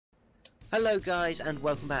Hello guys, and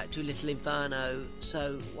welcome back to Little Inferno.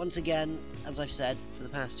 So once again, as I've said for the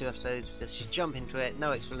past two episodes, let's just jump into it,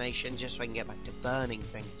 no explanation, just so I can get back to burning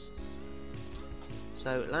things.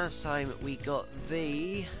 So last time we got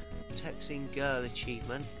the Texting Girl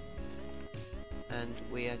achievement, and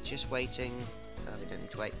we are just waiting. Oh, we don't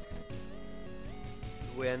need to wait.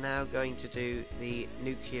 We are now going to do the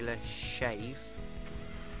nuclear shave.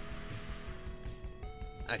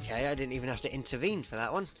 Okay, I didn't even have to intervene for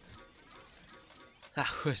that one. That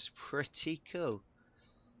was pretty cool.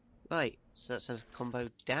 Right, so that's a combo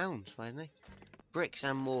down finally. Bricks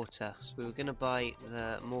and mortar. So we were going to buy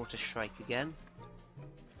the mortar strike again.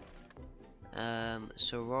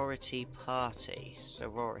 Sorority party.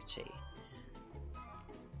 Sorority.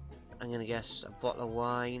 I'm going to guess a bottle of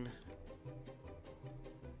wine.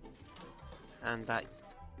 And that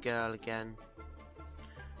girl again.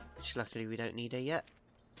 Which luckily we don't need her yet.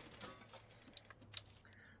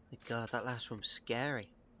 God, that last one's scary.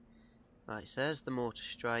 Right, so there's the mortar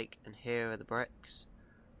strike, and here are the bricks.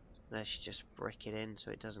 Let's just brick it in so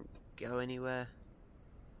it doesn't go anywhere.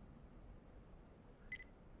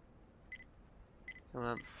 Come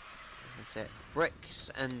on. That's it. Bricks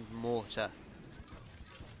and mortar.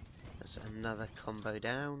 That's another combo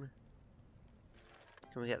down.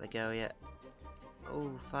 Can we get the go yet?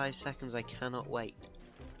 Oh, 5 seconds, I cannot wait.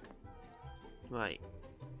 Right.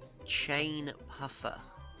 Chain puffer.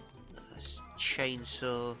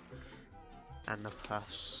 Chainsaw and the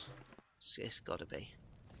puffs. It's gotta be.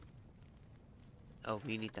 Oh,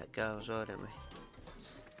 we need that girl as well, don't we?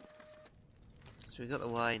 So we got the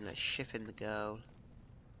wine, let's ship in the girl.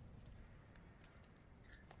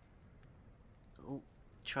 Oh,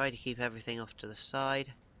 try to keep everything off to the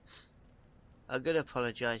side. I'm gonna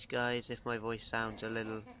apologise guys if my voice sounds a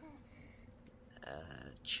little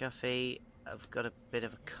chuffy. I've got a bit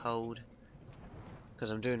of a cold.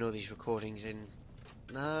 Because I'm doing all these recordings in...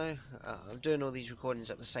 No, I'm doing all these recordings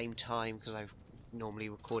at the same time because I normally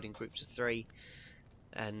record in groups of 3,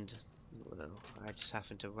 and well, I just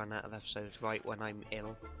happen to run out of episodes right when I'm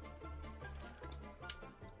ill.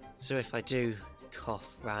 So if I do cough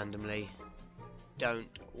randomly, don't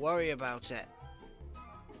worry about it.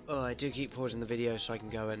 Oh, I do keep pausing the video so I can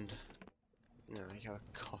go and like have a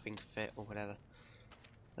coughing fit or whatever.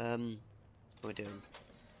 What are we doing?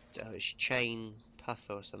 Oh, it's chain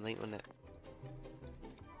puffer or something, wasn't it?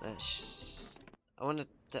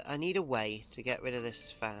 I need a way to get rid of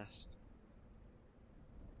this fast.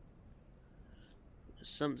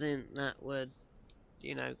 Something that would,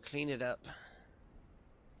 you know, clean it up.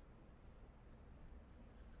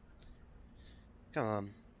 Come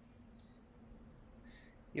on.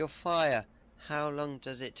 Your fire. How long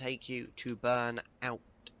does it take you to burn out?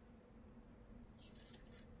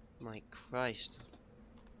 My Christ.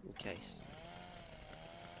 Okay.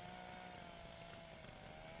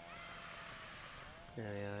 There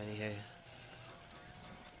we are, anyhow.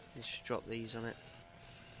 Just drop these on it.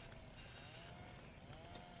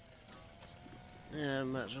 Yeah,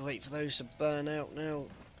 might as well wait for those to burn out now.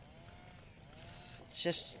 It's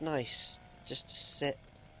just nice just to sit.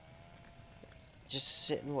 Just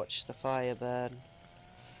sit and watch the fire burn.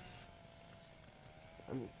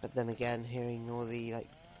 But then again, hearing all the like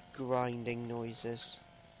grinding noises.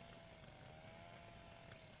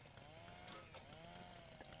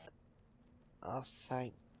 Oh,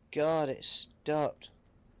 thank God it stopped.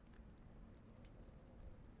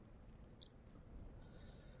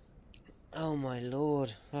 Oh my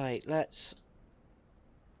lord. Right, let's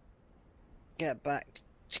get back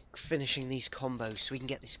to finishing these combos so we can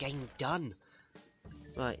get this game done.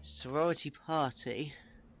 Right, sorority party.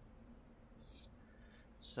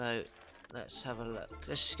 So, let's have a look.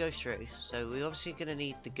 Let's just go through. So, we're obviously going to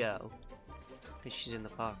need the girl, because she's in the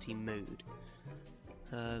party mood.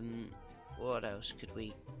 What else could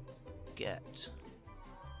we get?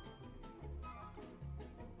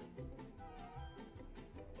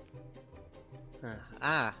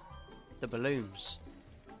 The balloons.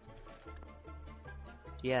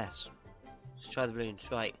 Yes. Let's try the balloons.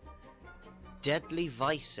 Right. Deadly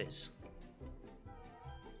vices.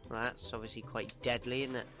 Well, that's obviously quite deadly,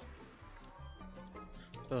 isn't it?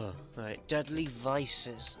 Oh, right. Deadly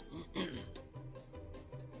vices.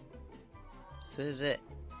 So is it?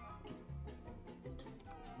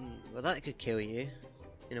 Well, that could kill you,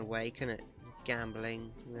 in a way, couldn't it? Gambling,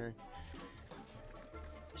 you know.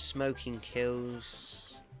 Smoking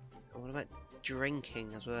kills. What about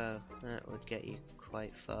drinking as well? That would get you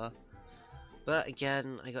quite far. But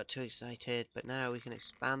again, I got too excited. But now we can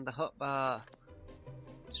expand the hotbar,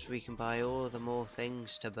 so we can buy all the more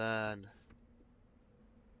things to burn.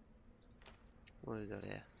 What have we got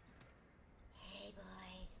here? Hey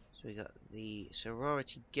boys. So we got the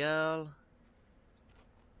sorority girl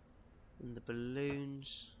and the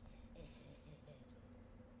balloons.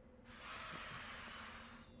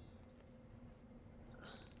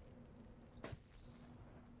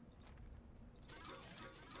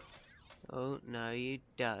 Oh no, you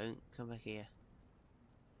don't. Come back here.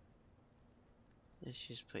 Let's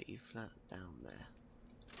just put you flat down there.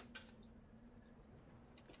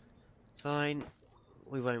 Fine.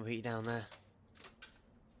 We won't put you down there.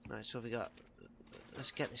 Right, so what we got?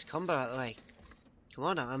 Let's get this combo out of the way. Come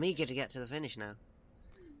on, I'm eager to get to the finish now.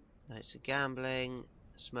 Right, so gambling,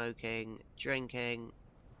 smoking, drinking.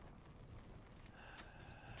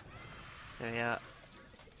 There we are.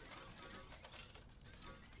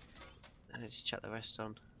 And let's chuck the rest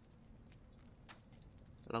on.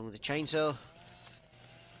 Along with the chainsaw.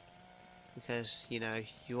 Because, you know,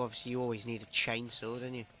 you always need a chainsaw,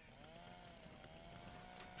 don't you?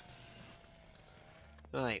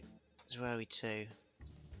 Right, so where are we to?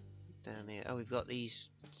 Down here. Oh, we've got these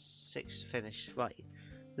 6 finished. Right,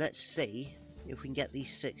 let's see if we can get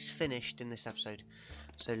these 6 finished in this episode.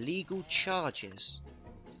 So, legal charges.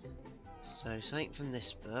 So, something from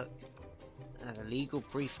this book. And a legal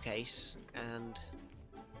briefcase. And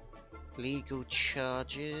legal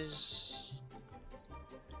charges.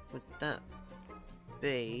 Would that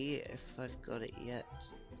be, if I've got it yet?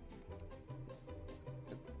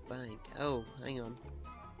 The bank. Oh, hang on.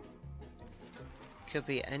 Could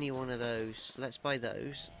be any one of those. Let's buy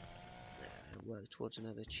those. Work towards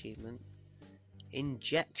another achievement.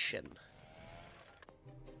 Injection.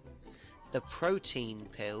 The protein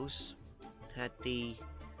pills had the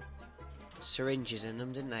syringes in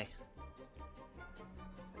them, didn't they?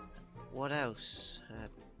 What else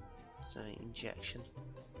had injection?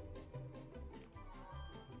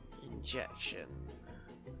 Injection.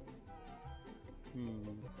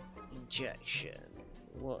 Injection.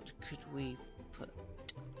 What could we put?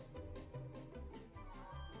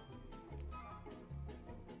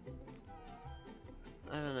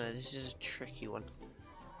 I don't know, this is a tricky one.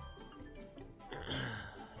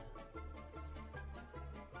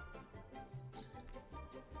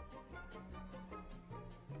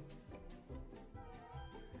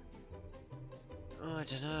 Oh, I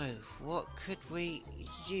don't know, what could we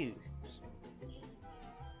use?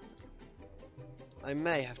 I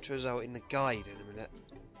may have to result in the guide in a minute,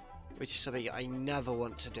 which is something I never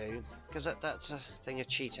want to do, because that's a thing of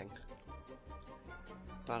cheating.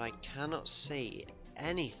 But I cannot see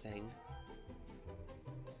anything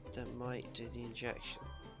that might do the injection.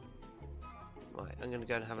 Right, I'm going to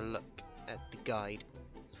go and have a look at the guide.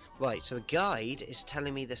 Right, so the guide is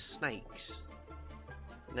telling me the snakes.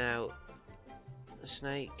 Now, the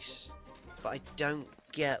snakes, but I don't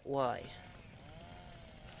get why.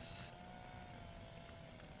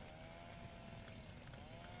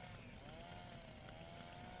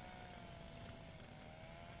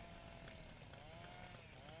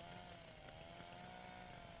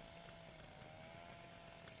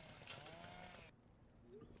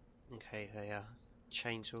 Okay, they are.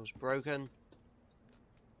 Chainsaw's broken.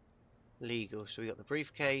 Legal, so we got the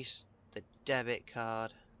briefcase, the debit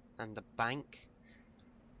card, and the bank.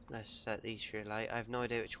 Let's set these through light. I have no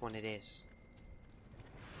idea which one it is.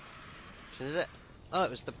 Which one is it? Oh, it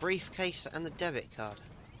was the briefcase and the debit card.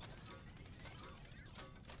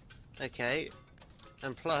 Okay.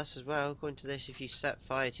 And plus, as well, according to this, if you set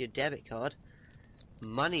fire to your debit card,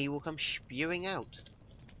 money will come spewing out.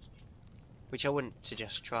 Which I wouldn't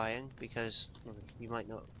suggest trying, because well, you might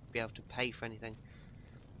not be able to pay for anything.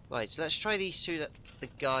 Right, so let's try these two that the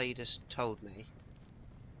guide has told me.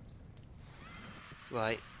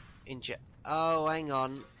 Right, inject. Oh, hang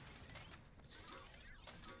on.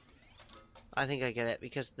 I think I get it,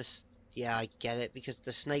 because this. Yeah, I get it, because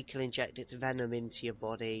the snake will inject its venom into your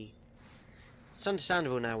body. It's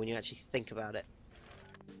understandable now when you actually think about it.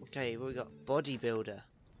 Okay, well, we got bodybuilder.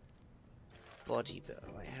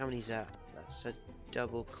 Bodybuilder. Right, how many is that? That's a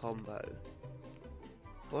double combo.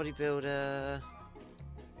 Bodybuilder.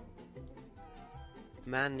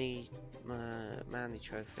 Manly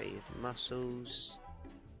trophy. Muscles.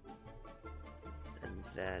 And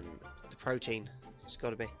then the protein. It's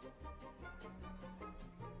got to be.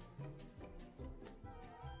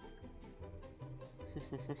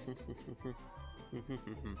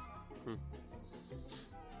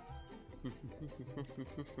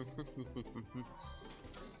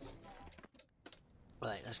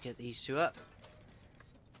 Right, let's get these two up.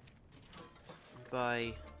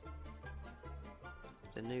 Buy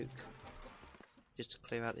the nuke just to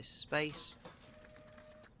clear out this space.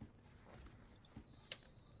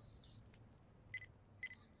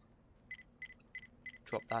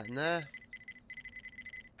 Drop that in there.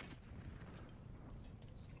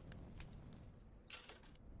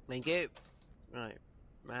 Thank you. Right,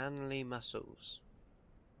 manly muscles.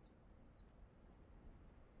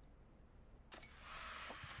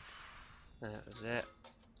 That was it.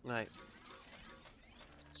 Right.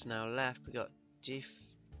 So now left we got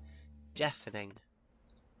deafening.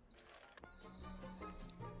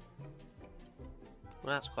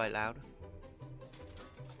 Well, that's quite loud.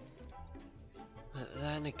 But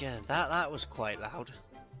then again, that was quite loud.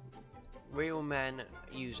 Real men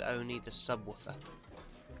use only the subwoofer.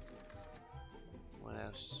 What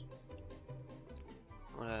else?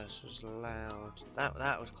 What else was loud?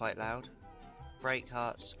 That was quite loud. Brake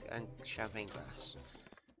hearts and champagne glass.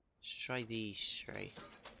 Let's try these three.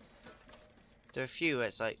 There are a few where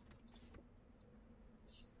it's like,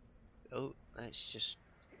 oh, let's just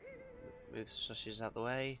move the sausages out the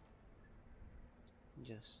way.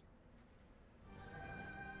 Just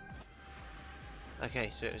okay.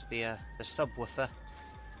 So it was the subwoofer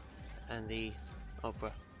and the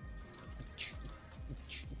opera.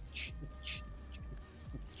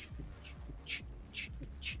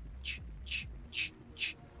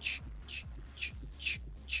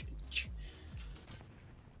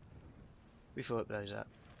 Before it blows up.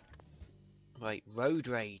 Right, road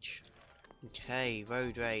rage. Okay,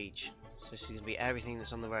 road rage. So this is going to be everything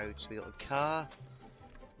that's on the road. So we got the car.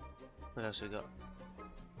 What else have we got?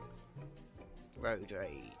 Road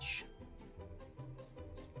rage.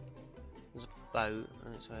 There's a boat.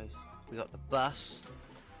 So we got the bus.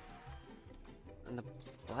 And the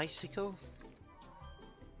bicycle.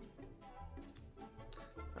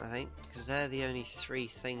 I think. Because they're the only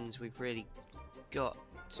three things we've really got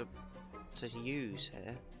to use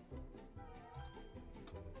here.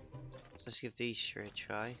 So let's give these three a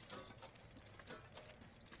try.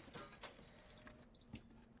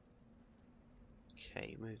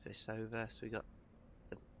 Okay, move this over. So we got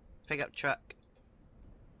the pickup truck,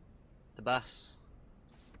 the bus,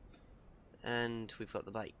 and we've got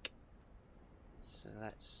the bike. So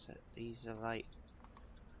let's set these alight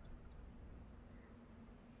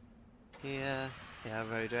here. Yeah,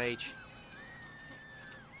 road rage.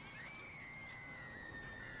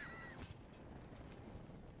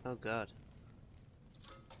 Oh god.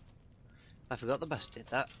 I forgot the bus did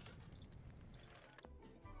that.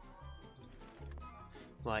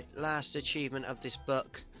 Right, last achievement of this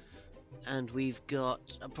book, and we've got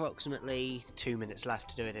approximately 2 minutes left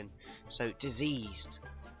to do it in. So, diseased.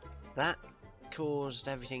 That caused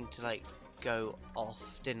everything to like go off,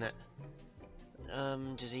 didn't it?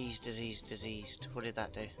 Diseased. What did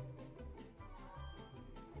that do?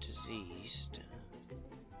 Diseased.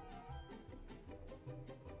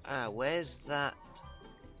 Ah, where's that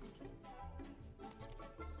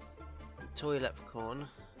toilet leprechaun?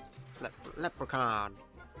 Leprechaun.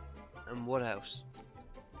 And what else?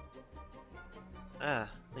 Ah,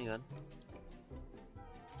 hang on.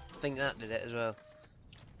 I think that did it as well.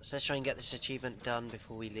 So let's try and get this achievement done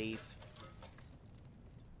before we leave.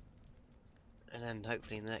 And then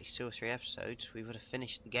hopefully in the next 2 or 3 episodes we would have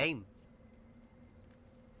finished the game.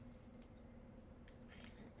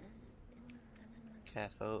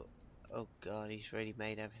 Careful. Oh god, he's really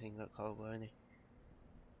made everything look horrible, hasn't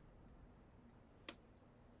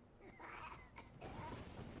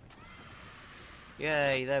he?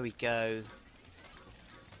 Yay, there we go.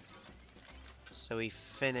 So we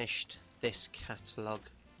finished this catalogue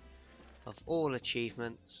of all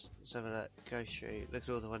achievements. Let's have a look, go through, look at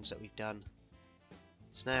all the ones that we've done.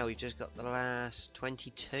 So now we've just got the last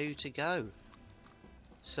 22 to go.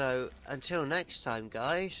 So until next time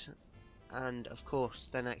guys, and of course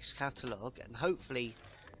the next catalogue, and hopefully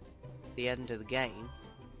the end of the game,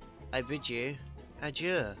 I bid you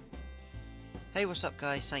adieu. Hey, what's up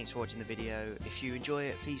guys, thanks for watching the video. If you enjoy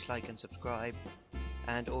it, please like and subscribe,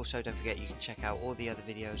 and also don't forget you can check out all the other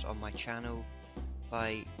videos on my channel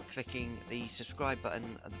by clicking the subscribe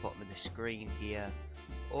button at the bottom of the screen here,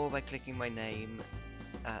 or by clicking my name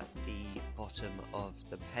at the bottom of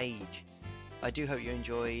the page. I do hope you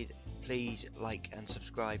enjoyed. Please like and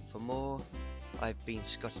subscribe for more. I've been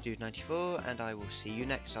ScottyDude94 and I will see you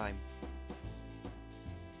next time.